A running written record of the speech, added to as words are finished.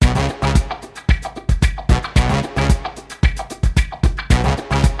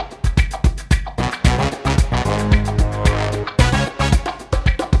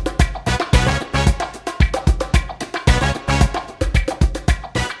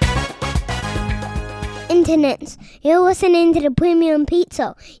Internets, you're listening to the Premium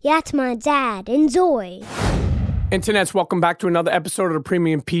Pizza. Yeah, it's my dad. Enjoy. Internets, welcome back to another episode of the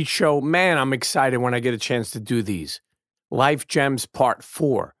Premium Pete Show. Man, I'm excited when I get a chance to do these. Life Gems Part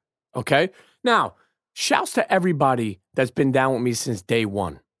 4, okay? Now, shouts to everybody that's been down with me since day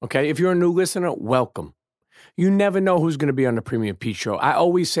one, okay? If you're a new listener, welcome. You never know who's going to be on the Premium Pete Show. I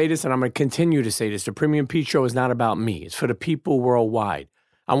always say this, and I'm going to continue to say this. The Premium Pete Show is not about me. It's for the people worldwide.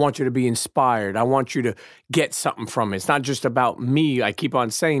 I want you to be inspired. I want you to get something from it. It's not just about me. I keep on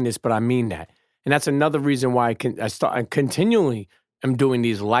saying this, but I mean that. And that's another reason why I continually am doing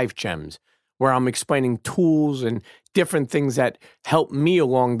these life gems, where I'm explaining tools and different things that help me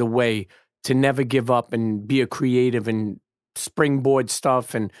along the way to never give up and be a creative and springboard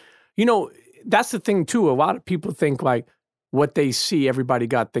stuff. And, you know, that's the thing, too. A lot of people think like what they see, everybody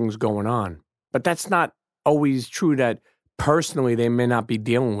got things going on. But that's not always true, that personally they may not be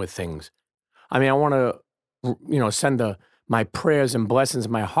dealing with things. I mean, I want to, send my prayers and blessings.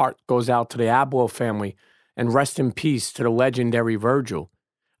 My heart goes out to the Abloh family, and rest in peace to the legendary Virgil.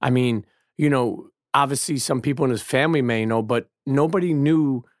 I mean, obviously some people in his family may know, but nobody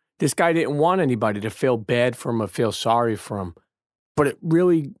knew. This guy didn't want anybody to feel bad for him or feel sorry for him. But it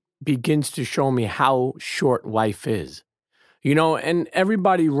really begins to show me how short life is. And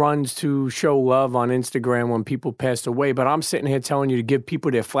everybody runs to show love on Instagram when people pass away, but I'm sitting here telling you to give people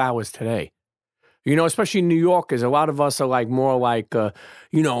their flowers today. Especially New Yorkers, a lot of us are like more like, I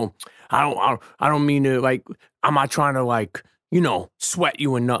don't mean to, like, I'm not trying to sweat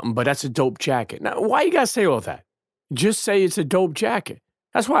you or nothing, but that's a dope jacket. Now, why you gotta say all that? Just say it's a dope jacket.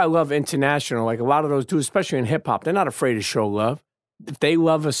 That's why I love international. Like a lot of those dudes, especially in hip hop, they're not afraid to show love. If they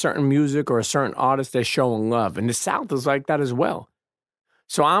love a certain music or a certain artist, they're showing love. And the South is like that as well.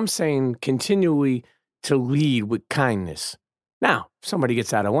 So I'm saying continually to lead with kindness. Now, if somebody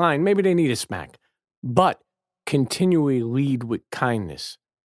gets out of line, maybe they need a smack. But continually lead with kindness,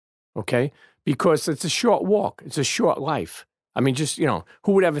 okay? Because it's a short walk. It's a short life. I mean, just, who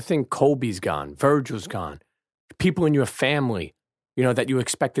would ever think Kobe's gone, Virgil's gone, people in your family, that you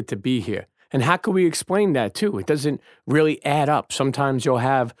expected to be here. And how can we explain that, too? It doesn't really add up. Sometimes you'll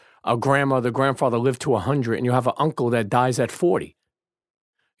have a grandfather live to 100, and you'll have an uncle that dies at 40.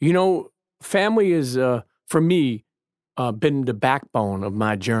 Family is, for me, been the backbone of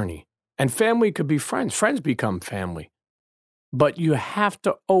my journey. And family could be friends. Friends become family. But you have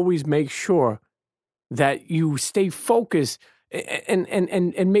to always make sure that you stay focused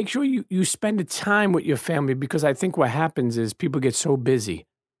and make sure you spend the time with your family, because I think what happens is people get so busy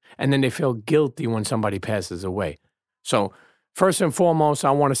and then they feel guilty when somebody passes away. So first and foremost,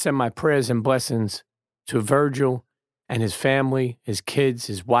 I want to send my prayers and blessings to Virgil and his family, his kids,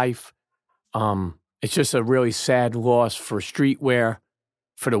 his wife. It's just a really sad loss for streetwear,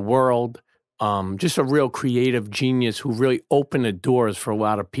 for the world. Just a real creative genius who really opened the doors for a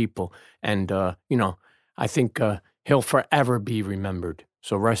lot of people. And, I think he'll forever be remembered.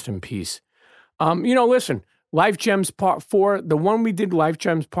 So rest in peace. Listen, Life Gems Part 4. The one we did, Life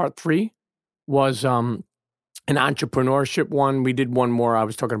Gems Part 3, was an entrepreneurship one. We did one more. I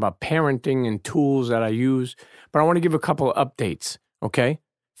was talking about parenting and tools that I use. But I want to give a couple of updates, okay?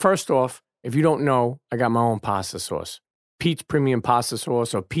 First off, if you don't know, I got my own pasta sauce. Pete's Premium Pasta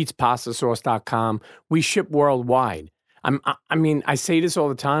Sauce, or Pete'sPastaSauce.com. We ship worldwide. I say this all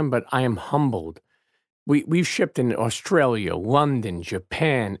the time, but I am humbled. We've shipped in Australia, London,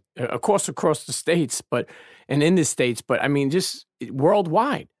 Japan, of course across the states, and in the states, but just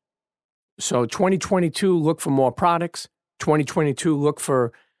worldwide. So 2022, look for more products. 2022, look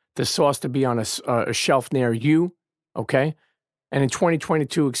for the sauce to be on a shelf near you, okay? And in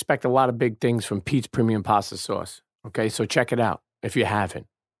 2022, expect a lot of big things from Pete's Premium Pasta Sauce. Okay, so check it out if you haven't.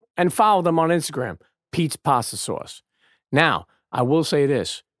 And follow them on Instagram, Pete's Pasta Sauce. Now, I will say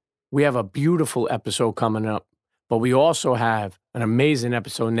this. We have a beautiful episode coming up, but we also have an amazing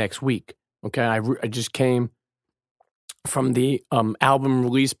episode next week. Okay, I just came from the album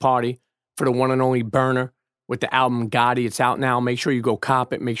release party for the one and only Burner with the album Gotti. It's out now. Make sure you go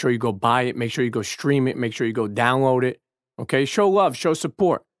cop it. Make sure you go buy it. Make sure you go stream it. Make sure you go download it. Okay, show love, show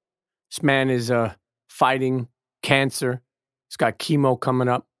support. This man is fighting cancer. He's got chemo coming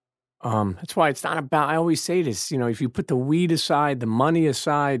up. That's why it's not about, I always say this, if you put the weed aside, the money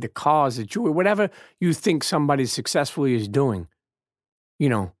aside, the cause, the jewelry, whatever you think somebody successfully is doing,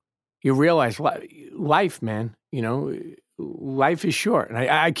 you realize life, man, life is short. And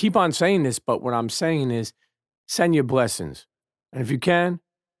I keep on saying this, but what I'm saying is send your blessings. And if you can,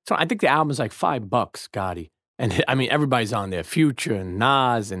 so I think the album is like $5, Gotti. And everybody's on there. Future and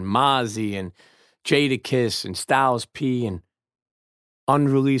Nas and Mozzie and Jadakiss and Styles P and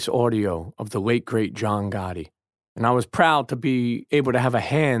unreleased audio of the late, great John Gotti. And I was proud to be able to have a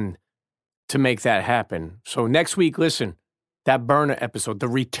hand to make that happen. So next week, listen, that Burner episode, the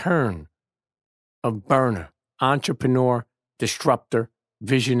return of Burner, entrepreneur, disruptor,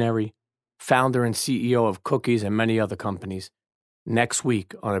 visionary, founder and CEO of Cookies and many other companies, next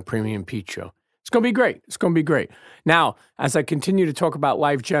week on a Premium Pete Show. It's going to be great. It's going to be great. Now, as I continue to talk about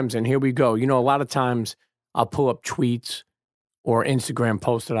life gems, and here we go, a lot of times I'll pull up tweets or Instagram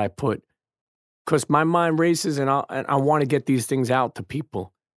posts that I put because my mind races and I want to get these things out to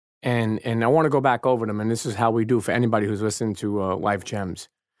people. And I want to go back over them. And this is how we do for anybody who's listening to Life Gems.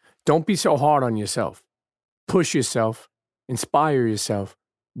 Don't be so hard on yourself. Push yourself, inspire yourself,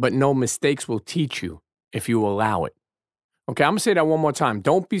 but no, mistakes will teach you if you allow it. Okay, I'm going to say that one more time.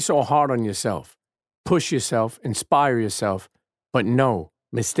 Don't be so hard on yourself. Push yourself, inspire yourself, but no,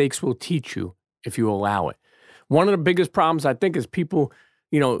 mistakes will teach you if you allow it. One of the biggest problems, I think, is people,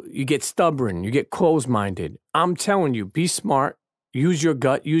 you get stubborn, you get closed-minded. I'm telling you, be smart, use your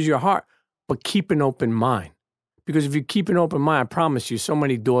gut, use your heart, but keep an open mind. Because if you keep an open mind, I promise you, so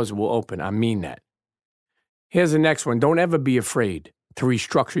many doors will open. I mean that. Here's the next one. Don't ever be afraid to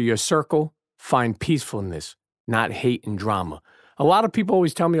restructure your circle, find peacefulness, not hate and drama. A lot of people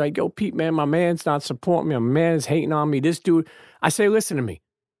always tell me, like, yo, Pete, man, my man's not supporting me. My man's hating on me. This dude. I say, listen to me.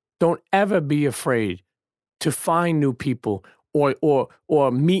 Don't ever be afraid to find new people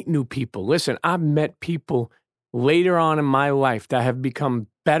or meet new people. Listen, I've met people later on in my life that have become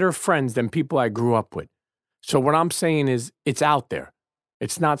better friends than people I grew up with. So what I'm saying is it's out there.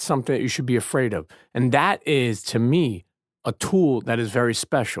 It's not something that you should be afraid of. And that is, to me, a tool that is very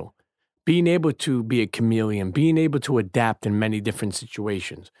special. Being able to be a chameleon, being able to adapt in many different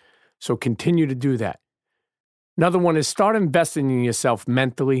situations. So continue to do that. Another one is start investing in yourself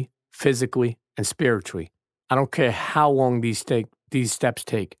mentally, physically, and spiritually. I don't care how long these steps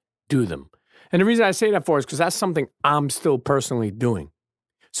take, do them. And the reason I say that for is because that's something I'm still personally doing.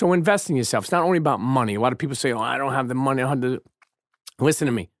 So invest in yourself. It's not only about money. A lot of people say, I don't have the money. Listen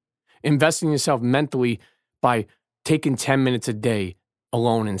to me. Invest in yourself mentally by taking 10 minutes a day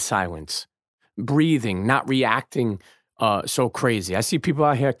alone in silence, breathing, not reacting so crazy. I see people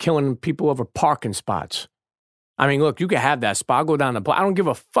out here killing people over parking spots. I mean, look, you can have that spot. I'll go down the block. I don't give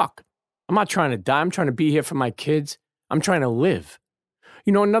a fuck. I'm not trying to die. I'm trying to be here for my kids. I'm trying to live.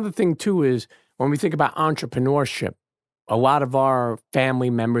 Another thing too is when we think about entrepreneurship, a lot of our family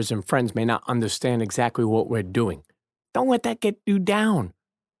members and friends may not understand exactly what we're doing. Don't let that get you down.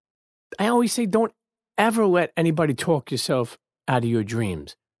 I always say don't ever let anybody talk yourself out of your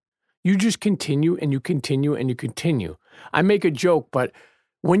dreams. You just continue and you continue and you continue. I make a joke, but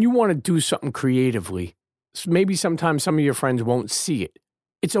when you want to do something creatively, maybe sometimes some of your friends won't see it.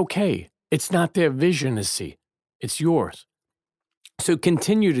 It's okay. It's not their vision to see. It's yours. So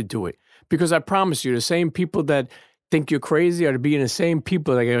continue to do it because I promise you, the same people that think you're crazy are to be the same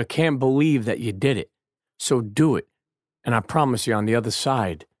people that can't believe that you did it. So do it. And I promise you on the other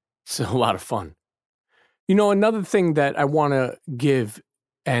side, it's a lot of fun. Another thing that I want to give,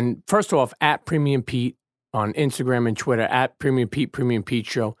 and first off, at Premium Pete on Instagram and Twitter, at Premium Pete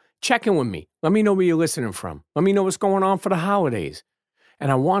Show, check in with me. Let me know where you're listening from. Let me know what's going on for the holidays.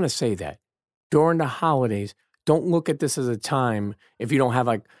 And I want to say that during the holidays, don't look at this as a time, if you don't have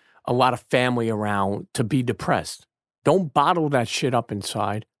like a lot of family around, to be depressed. Don't bottle that shit up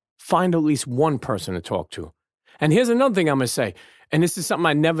inside. Find at least one person to talk to. And here's another thing I'm going to say. And this is something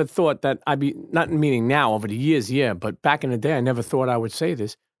I never thought that I'd be, not meaning now over the years, yeah, but back in the day, I never thought I would say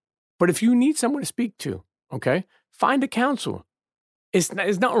this. But if you need someone to speak to, okay, find a counselor. It's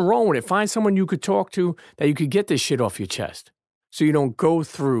nothing wrong with it. Find someone you could talk to that you could get this shit off your chest so you don't go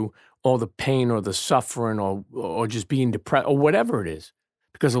through all the pain or the suffering or just being depressed or whatever it is.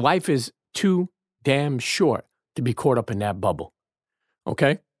 Because life is too damn short to be caught up in that bubble,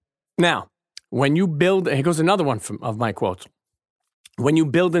 okay? Now, when you build, here goes another one of my quotes. When you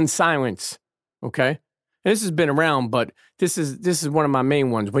build in silence, okay? And this has been around, but this is one of my main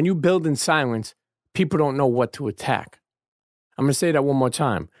ones. When you build in silence, people don't know what to attack. I'm going to say that one more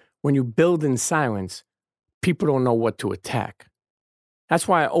time. When you build in silence, people don't know what to attack. That's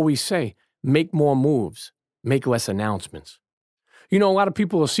why I always say, make more moves, make less announcements. A lot of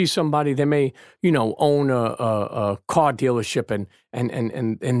people will see somebody, they may, own a car dealership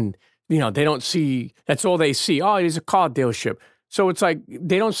and they don't see, that's all they see. Oh, it is a car dealership. So it's like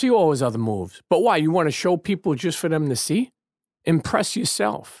they don't see all his other moves. But why? You want to show people just for them to see? Impress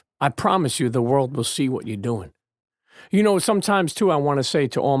yourself. I promise you the world will see what you're doing. Sometimes too, I want to say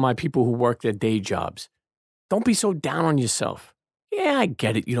to all my people who work their day jobs, don't be so down on yourself. Yeah, I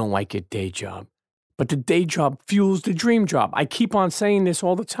get it. You don't like your day job. but the day job fuels the dream job. I keep on saying this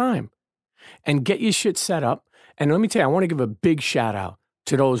all the time. And get your shit set up. And let me tell you, I want to give a big shout out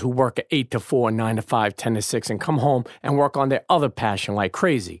to those who work at 8 to 4, 9 to 5, 10 to 6, and come home and work on their other passion like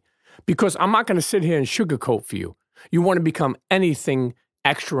crazy. Because I'm not going to sit here and sugarcoat for you. You want to become anything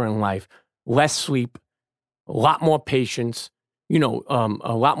extra in life, less sleep, a lot more patience, a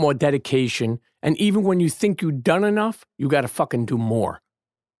lot more dedication. And even when you think you've done enough, you got to fucking do more.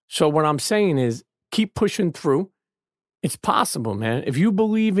 So what I'm saying is keep pushing through. It's possible, man. If you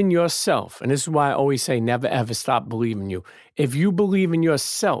believe in yourself, and this is why I always say never, ever stop believing you. If you believe in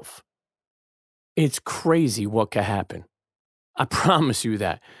yourself, it's crazy what can happen. I promise you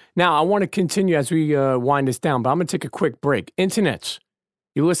that. Now, I want to continue as we wind this down, but I'm going to take a quick break. Internets,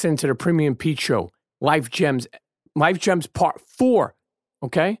 you're listening to the Premium Pete Show, Life Gems Part 4,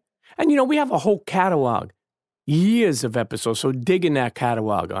 okay? And, we have a whole catalog, years of episodes, so dig in that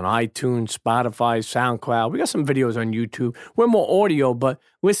catalog on iTunes, Spotify, SoundCloud. We got some videos on YouTube. We're more audio, but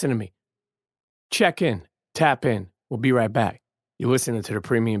listen to me. Check in, tap in. We'll be right back. You're listening to the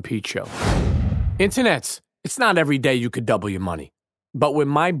Premium Pete Show. Internets, it's not every day you could double your money. But with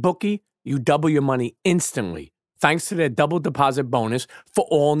MyBookie, you double your money instantly, thanks to their double deposit bonus for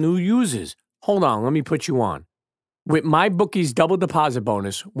all new users. Hold on, let me put you on. With MyBookie's double deposit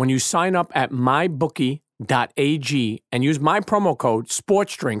bonus, when you sign up at mybookie.ag and use my promo code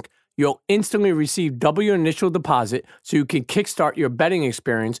SPORTSDRINK, you'll instantly receive double your initial deposit so you can kickstart your betting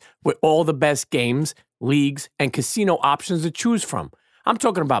experience with all the best games, leagues, and casino options to choose from. I'm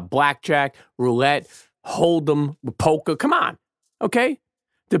talking about blackjack, roulette, hold'em, poker. Come on, okay?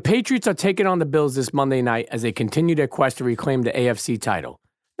 The Patriots are taking on the Bills this Monday night as they continue their quest to reclaim the AFC title.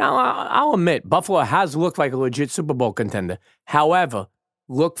 Now, I'll admit, Buffalo has looked like a legit Super Bowl contender. However,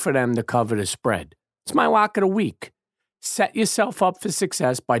 look for them to cover the spread. It's my lock of the week. Set yourself up for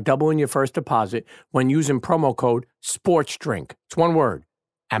success by doubling your first deposit when using promo code SPORTSDRINK. It's one word,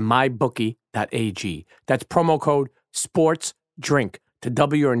 at mybookie.ag. That's promo code SPORTSDRINK to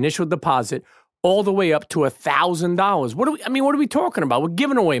double your initial deposit all the way up to $1,000. What are we talking about? We're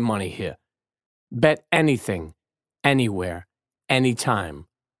giving away money here. Bet anything, anywhere, anytime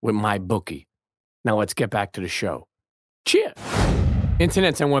with MyBookie. Now let's get back to the show. Cheers.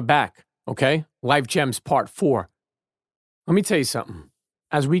 Internets, and we're back, okay? Life Gems Part 4. Let me tell you something.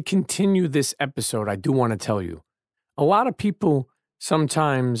 As we continue this episode, I do want to tell you, a lot of people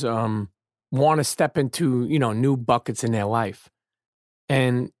sometimes want to step into, new buckets in their life.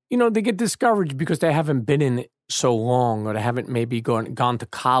 And, they get discouraged because they haven't been in it so long, or they haven't maybe gone to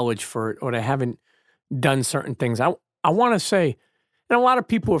college for it, or they haven't done certain things. I want to say, and a lot of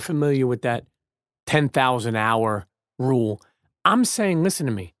people are familiar with that 10,000 hour rule. I'm saying, listen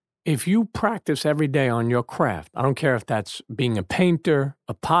to me. If you practice every day on your craft, I don't care if that's being a painter,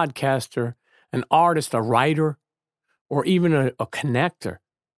 a podcaster, an artist, a writer, or even a connector,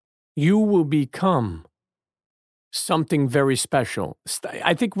 you will become something very special.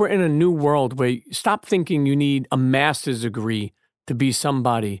 I think we're in a new world where stop thinking you need a master's degree to be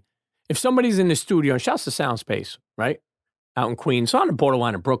somebody. If somebody's in the studio, and shouts to Soundspace, right? Out in Queens, so on the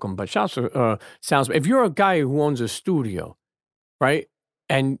borderline of Brooklyn, but shouts to Soundspace. If you're a guy who owns a studio, right?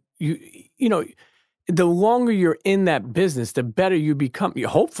 And the longer you're in that business, the better you become.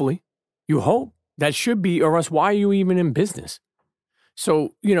 Hopefully, you hope. That should be, or else why are you even in business?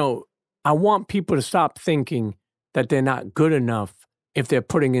 So, I want people to stop thinking that they're not good enough if they're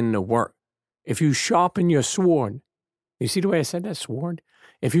putting in the work. If you sharpen your sword, you see the way I said that, sword?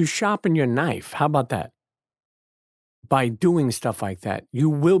 If you sharpen your knife, how about that? By doing stuff like that, you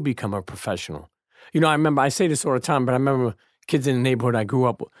will become a professional. I remember, I say this all the time, but I remember kids in the neighborhood I grew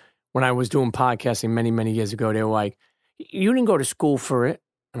up when I was doing podcasting many, many years ago, they were like, you didn't go to school for it.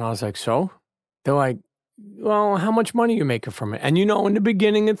 And I was like, so? They're like, well, how much money are you making from it? And in the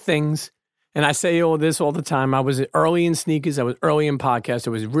beginning of things, and I say all this all the time, I was early in sneakers, I was early in podcasts,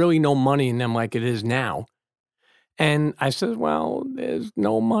 there was really no money in them like it is now. And I said, well, there's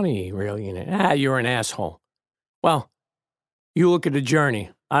no money really in it. You're an asshole. Well, you look at the journey,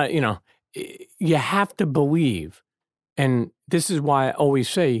 you have to believe. And this is why I always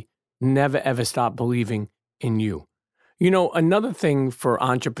say, never, ever stop believing in you. Another thing for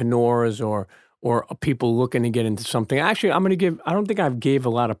entrepreneurs or people looking to get into something, actually, I don't think I've gave a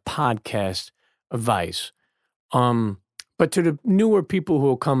lot of podcast advice. But to the newer people who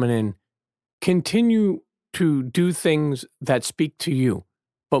are coming in, continue to do things that speak to you.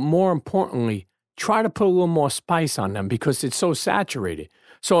 But more importantly, try to put a little more spice on them because it's so saturated.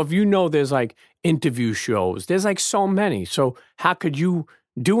 So if there's like interview shows, there's like so many. So how could you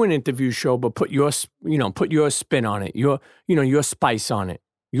do an interview show but put your spin on it, your spice on it,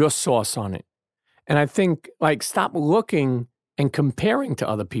 your sauce on it? And I think, like, stop looking and comparing to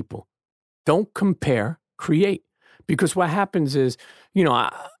other people. Don't compare, create. Because what happens is,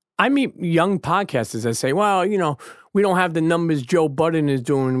 I meet young podcasters that say, well, we don't have the numbers Joe Budden is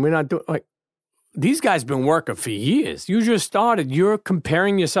doing. We're not doing, like, these guys been working for years. You just started. You're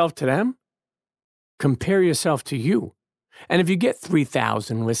comparing yourself to them. Compare yourself to you. And if you get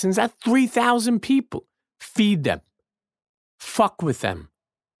 3,000 listens, that's 3,000 people. Feed them. Fuck with them.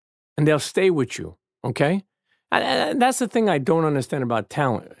 And they'll stay with you, okay? And that's the thing I don't understand about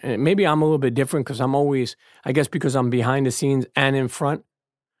talent. And maybe I'm a little bit different because I'm always, I guess because I'm behind the scenes and in front.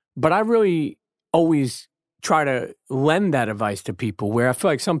 But I really always try to lend that advice to people where I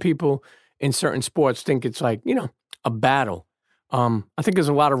feel like some people in certain sports think it's like, a battle. I think there's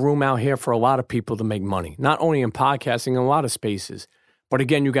a lot of room out here for a lot of people to make money, not only in podcasting, in a lot of spaces. But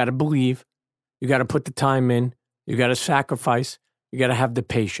again, you got to believe, you got to put the time in, you got to sacrifice, you got to have the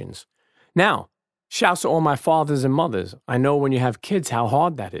patience. Now, shouts to all my fathers and mothers. I know when you have kids how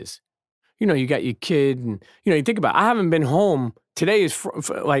hard that is. You got your kid and, you think about it. I haven't been home. Today is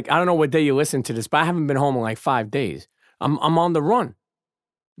like, I don't know what day you listen to this, but I haven't been home in like 5 days. I'm on the run.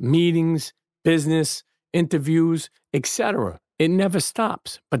 Meetings, business, interviews, etc. It never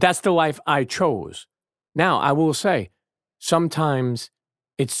stops. But that's the life I chose. Now, I will say, sometimes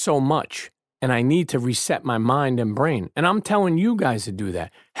it's so much and I need to reset my mind and brain. And I'm telling you guys to do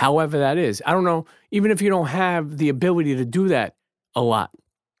that, however that is. I don't know, even if you don't have the ability to do that a lot,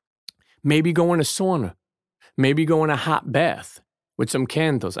 maybe go in a sauna, maybe go in a hot bath with some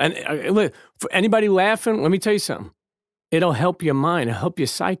candles. And look, for anybody laughing, let me tell you something. It'll help your mind, it'll help your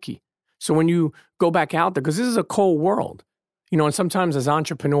psyche. So when you go back out there, because this is a cold world, and sometimes as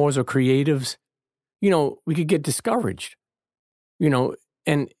entrepreneurs or creatives, we could get discouraged, and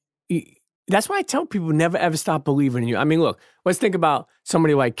that's why I tell people never, ever stop believing in you. I mean, look, let's think about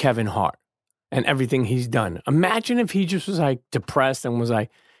somebody like Kevin Hart and everything he's done. Imagine if he just was like depressed and was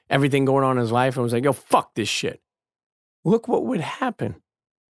like everything going on in his life and was like, yo, fuck this shit. Look what would happen.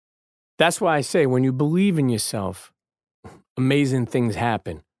 That's why I say when you believe in yourself, amazing things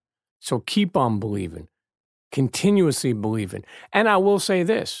happen. So keep on believing, continuously believing. And I will say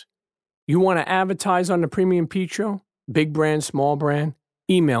this, you want to advertise on the Premium Pete Show, big brand, small brand,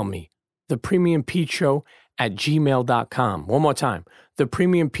 email me, thepremiumpeteshow@gmail.com. One more time,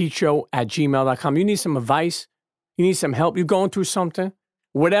 thepremiumpeteshow@gmail.com. You need some advice, you need some help, you're going through something,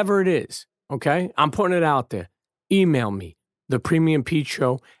 whatever it is, okay? I'm putting it out there. Email me,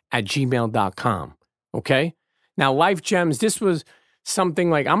 thepremiumpeteshow@gmail.com, okay? Now, Life Gems, this was something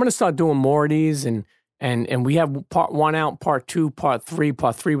like, I'm going to start doing more of these, and we have part 1 out, part 2, part 3.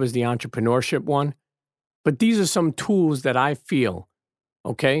 Part 3 was the entrepreneurship one. But these are some tools that I feel,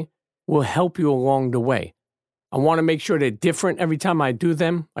 okay, will help you along the way. I want to make sure they're different every time I do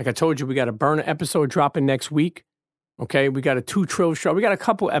them. Like I told you, we got a burner episode dropping next week, okay? We got a 2 Trill show. We got a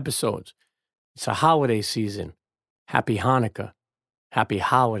couple episodes. It's a holiday season. Happy Hanukkah. Happy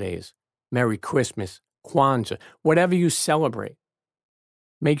holidays. Merry Christmas. Kwanzaa. Whatever you celebrate.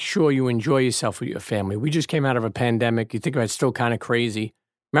 Make sure you enjoy yourself with your family. We just came out of a pandemic. You think about it, it's still kind of crazy.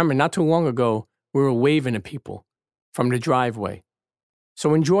 Remember, not too long ago, we were waving at people from the driveway.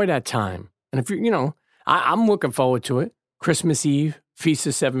 So enjoy that time. And if I'm looking forward to it. Christmas Eve, Feast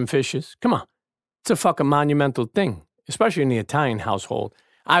of Seven Fishes. Come on. It's a fucking monumental thing, especially in the Italian household.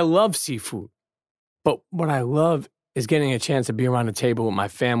 I love seafood. But what I love is getting a chance to be around the table with my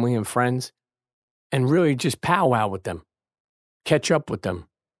family and friends and really just powwow with them, catch up with them.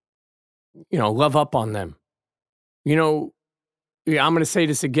 Love up on them. I'm going to say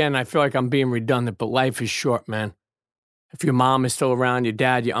this again. I feel like I'm being redundant, but life is short, man. If your mom is still around, your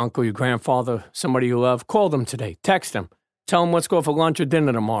dad, your uncle, your grandfather, somebody you love, call them today. Text them. Tell them let's go for lunch or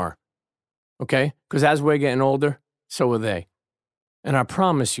dinner tomorrow. Okay? Because as we're getting older, so are they. And I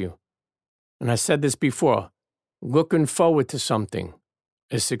promise you, and I said this before, looking forward to something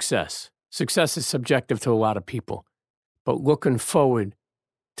is success. Success is subjective to a lot of people, but looking forward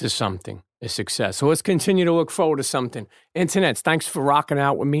to something is success. So let's continue to look forward to something. Internets, thanks for rocking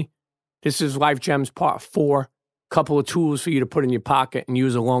out with me. This is Life Gems Part 4. Couple of tools for you to put in your pocket and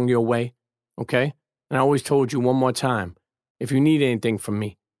use along your way, okay? And I always told you one more time, if you need anything from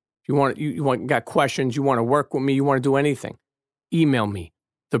me, if you got questions, you want to work with me, you want to do anything, email me,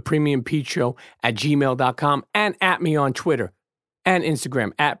 thepremiumpeteshow@gmail.com, and at me on Twitter and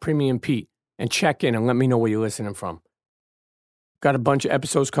Instagram, @PremiumPete, and check in and let me know where you're listening from. Got a bunch of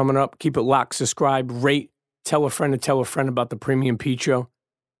episodes coming up. Keep it locked, subscribe, rate, tell a friend about the Premium Pete Show.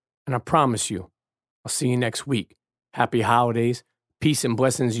 And I promise you, I'll see you next week. Happy holidays, peace and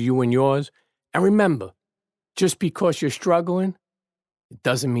blessings to you and yours. And remember, just because you're struggling, it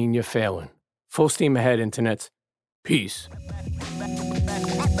doesn't mean you're failing. Full steam ahead, internets. Peace.